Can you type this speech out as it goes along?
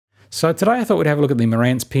So today I thought we'd have a look at the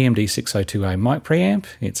Marantz PMD-602a mic preamp.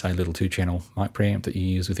 It's a little 2-channel mic preamp that you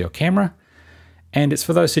use with your camera. And it's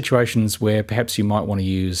for those situations where perhaps you might want to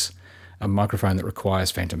use a microphone that requires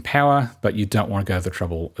phantom power, but you don't want to go to the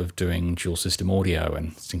trouble of doing dual system audio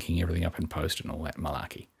and syncing everything up in post and all that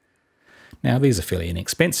malarkey. Now these are fairly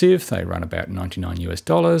inexpensive. They run about $99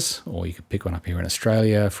 US, or you could pick one up here in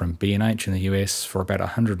Australia from B&H in the US for about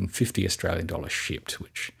 150 Australian dollars shipped,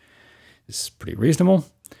 which is pretty reasonable.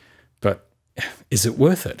 But is it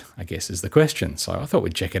worth it, I guess, is the question. So I thought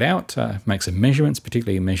we'd check it out, make some measurements,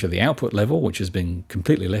 particularly measure the output level, which has been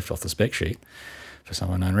completely left off the spec sheet for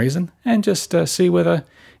some unknown reason, and just see whether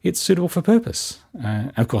it's suitable for purpose.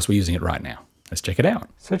 Of course, we're using it right now. Let's check it out.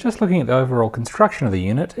 So just looking at the overall construction of the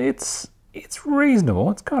unit, it's reasonable.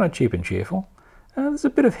 It's kind of cheap and cheerful. There's a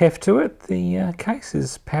bit of heft to it. The case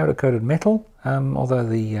is powder-coated metal, although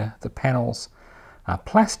the panels are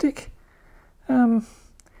plastic.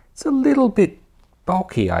 It's a little bit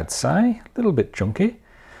bulky, I'd say, a little bit chunky.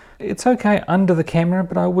 It's okay under the camera,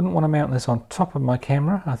 but I wouldn't want to mount this on top of my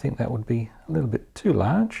camera. I think that would be a little bit too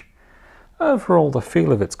large. Overall, the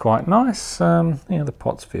feel of it's quite nice. The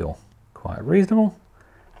pots feel quite reasonable.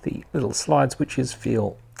 The little slide switches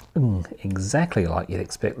feel exactly like you'd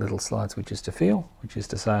expect little slide switches to feel, which is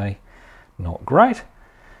to say, not great.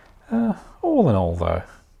 All in all, though,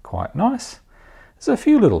 quite nice. There's a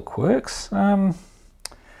few little quirks.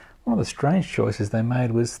 One of the strange choices they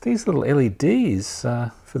made was these little LEDs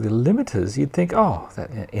for the limiters. You'd think, oh,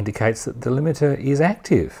 that indicates that the limiter is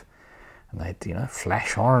active, and they'd,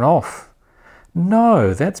 flash on and off.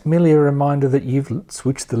 No, that's merely a reminder that you've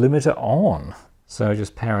switched the limiter on. So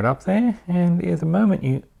just power it up there, and the moment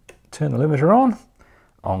you turn the limiter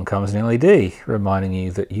on comes an LED reminding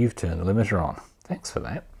you that you've turned the limiter on. Thanks for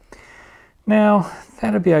that. Now,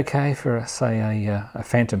 that'd be okay for, say, a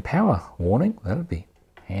phantom power warning. That'd be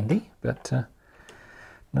handy, but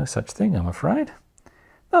no such thing, I'm afraid.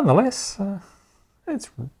 Nonetheless, it's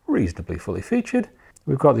reasonably fully featured.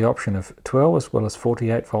 We've got the option of 12 as well as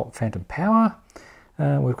 48 volt phantom power.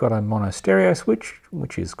 We've got a mono stereo switch,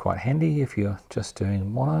 which is quite handy if you're just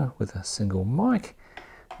doing mono with a single mic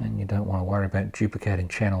and you don't want to worry about duplicating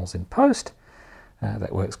channels in post.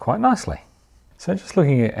 That works quite nicely. So just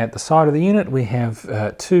looking at the side of the unit, we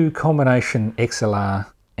have two combination XLR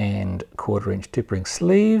and 1/4-inch tip ring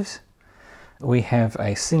sleeves. We have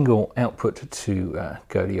a single output to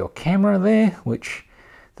go to your camera there, which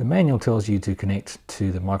the manual tells you to connect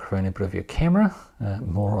to the microphone input of your camera.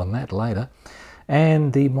 More on that later.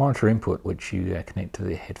 And the monitor input, which you connect to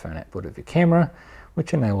the headphone output of your camera,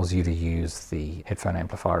 which enables you to use the headphone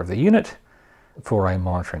amplifier of the unit for a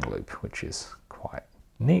monitoring loop, which is quite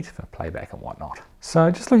neat for playback and whatnot.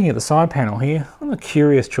 So just looking at the side panel here, one of the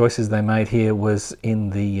curious choices they made here was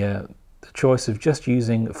in the choice of just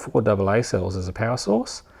using 4 AA cells as a power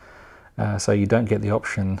source. So you don't get the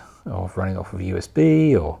option of running off of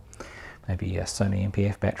USB or maybe Sony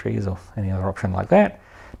MPF batteries or any other option like that.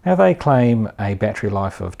 Now they claim a battery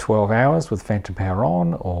life of 12 hours with phantom power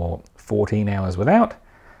on or 14 hours without.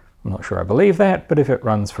 I'm not sure I believe that, but if it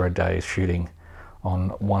runs for a day's shooting on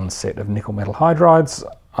one set of nickel metal hydrides,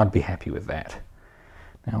 I'd be happy with that.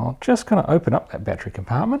 Now I'm just going to open up that battery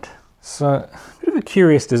compartment. So a bit of a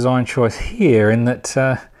curious design choice here in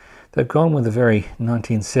that they've gone with a very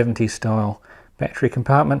 1970s style battery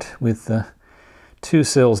compartment with 2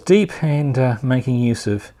 cells deep and making use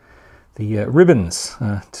of the ribbons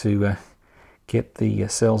to get the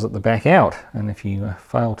cells at the back out. And if you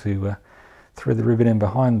fail to thread the ribbon in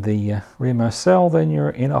behind the rearmost cell, then you're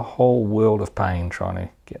in a whole world of pain trying to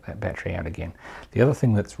get that battery out again. The other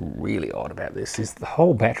thing that's really odd about this is the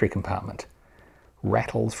whole battery compartment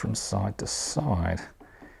rattles from side to side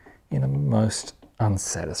in a most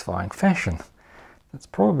unsatisfying fashion. That's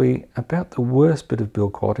probably about the worst bit of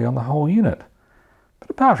build quality on the whole unit. But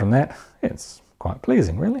apart from that, it's quite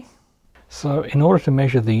pleasing, really. So in order to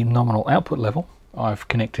measure the nominal output level, I've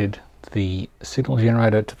connected the signal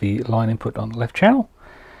generator to the line input on the left channel.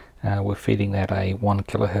 We're feeding that a 1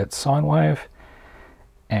 kilohertz sine wave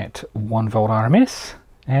at 1 volt RMS,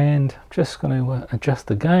 and I'm just going to adjust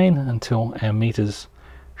the gain until our meters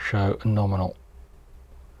show a nominal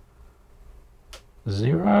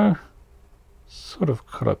 0. Sort of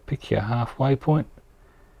got to pick your halfway point,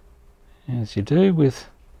 as you do with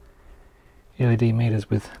LED meters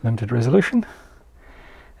with limited resolution.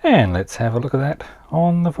 And let's have a look at that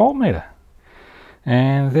on the voltmeter.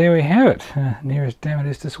 And there we have it. Nearest damn it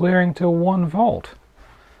is to swearing to 1 volt.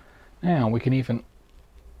 Now we can even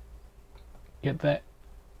get that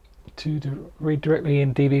to read directly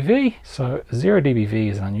in dBV. So 0 dBV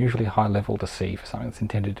is an unusually high level to see for something that's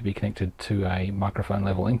intended to be connected to a microphone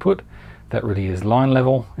level input. That really is line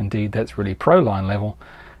level. Indeed, that's really pro line level.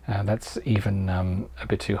 That's even a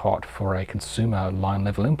bit too hot for a consumer line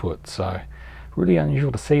level input. So really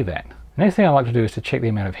unusual to see that. The next thing I like to do is to check the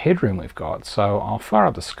amount of headroom we've got. So I'll fire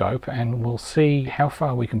up the scope and we'll see how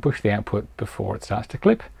far we can push the output before it starts to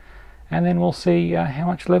clip. And then we'll see how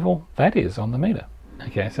much level that is on the meter.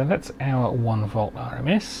 Okay, so that's our 1 volt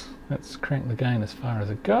RMS. Let's crank the gain as far as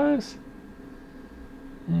it goes.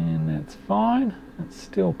 And that's fine. It's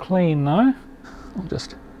still clean though. I'll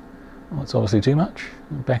just, oh, it's obviously too much.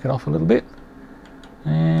 Back it off a little bit.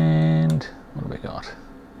 And what have we got?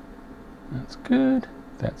 That's good.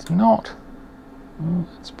 That's not. Well,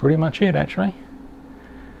 that's pretty much it actually.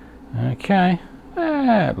 Okay,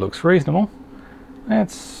 that looks reasonable.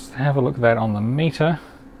 Let's have a look at that on the meter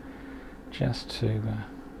just to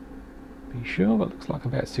be sure, but it looks like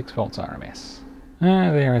about 6 volts RMS.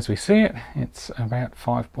 There as we see it, it's about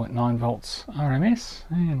 5.9 volts RMS,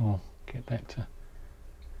 and we'll get that to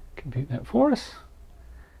compute that for us.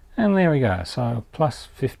 And there we go, so plus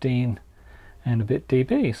 15 and a bit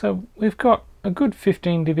dB. So we've got a good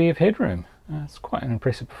 15 dB of headroom. It's quite an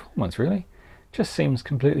impressive performance really. Just seems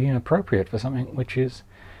completely inappropriate for something which is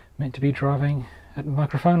meant to be driving at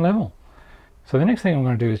microphone level. So the next thing I'm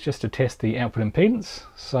going to do is just to test the output impedance.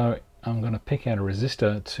 So I'm going to pick out a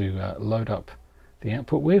resistor to load up the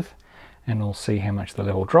output with, and we'll see how much the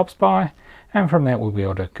level drops by, and from that we'll be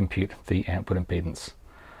able to compute the output impedance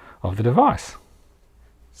of the device.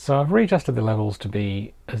 So I've readjusted the levels to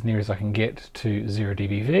be as near as I can get to 0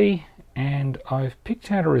 dBV, and I've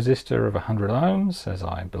picked out a resistor of 100 ohms, as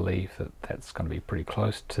I believe that that's going to be pretty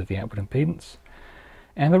close to the output impedance.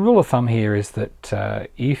 And the rule of thumb here is that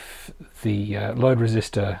if the load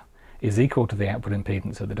resistor is equal to the output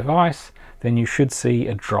impedance of the device, then you should see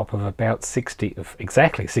a drop of about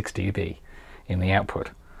exactly 60 dB in the output.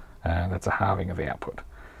 That's a halving of the output.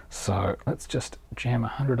 So let's just jam a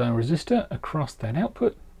 100 ohm resistor across that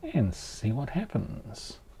output and see what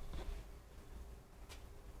happens.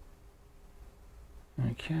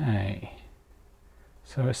 Okay,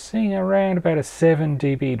 so we're seeing around about a 7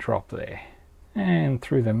 dB drop there. And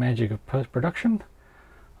through the magic of post-production,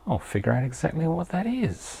 I'll figure out exactly what that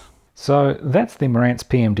is. So that's the Marantz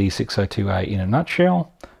PMD-602a in a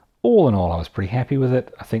nutshell. All in all, I was pretty happy with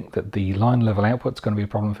it. I think that the line level output is going to be a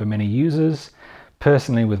problem for many users.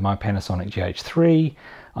 Personally, with my Panasonic GH3,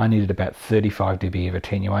 I needed about 35 dB of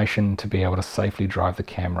attenuation to be able to safely drive the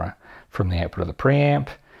camera from the output of the preamp.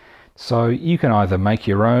 So you can either make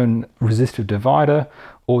your own resistive divider,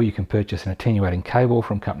 or you can purchase an attenuating cable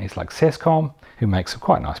from companies like Sescom, who make some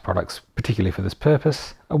quite nice products, particularly for this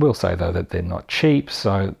purpose. I will say though that they're not cheap,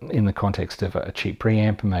 so in the context of a cheap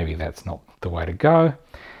preamp, maybe that's not the way to go.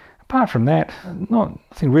 Apart from that,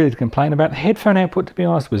 nothing really to complain about. The headphone output, to be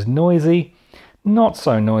honest, was noisy. Not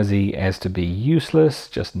so noisy as to be useless,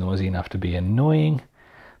 just noisy enough to be annoying.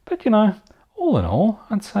 But you know, all in all,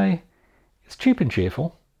 I'd say it's cheap and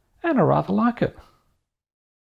cheerful, and I rather like it.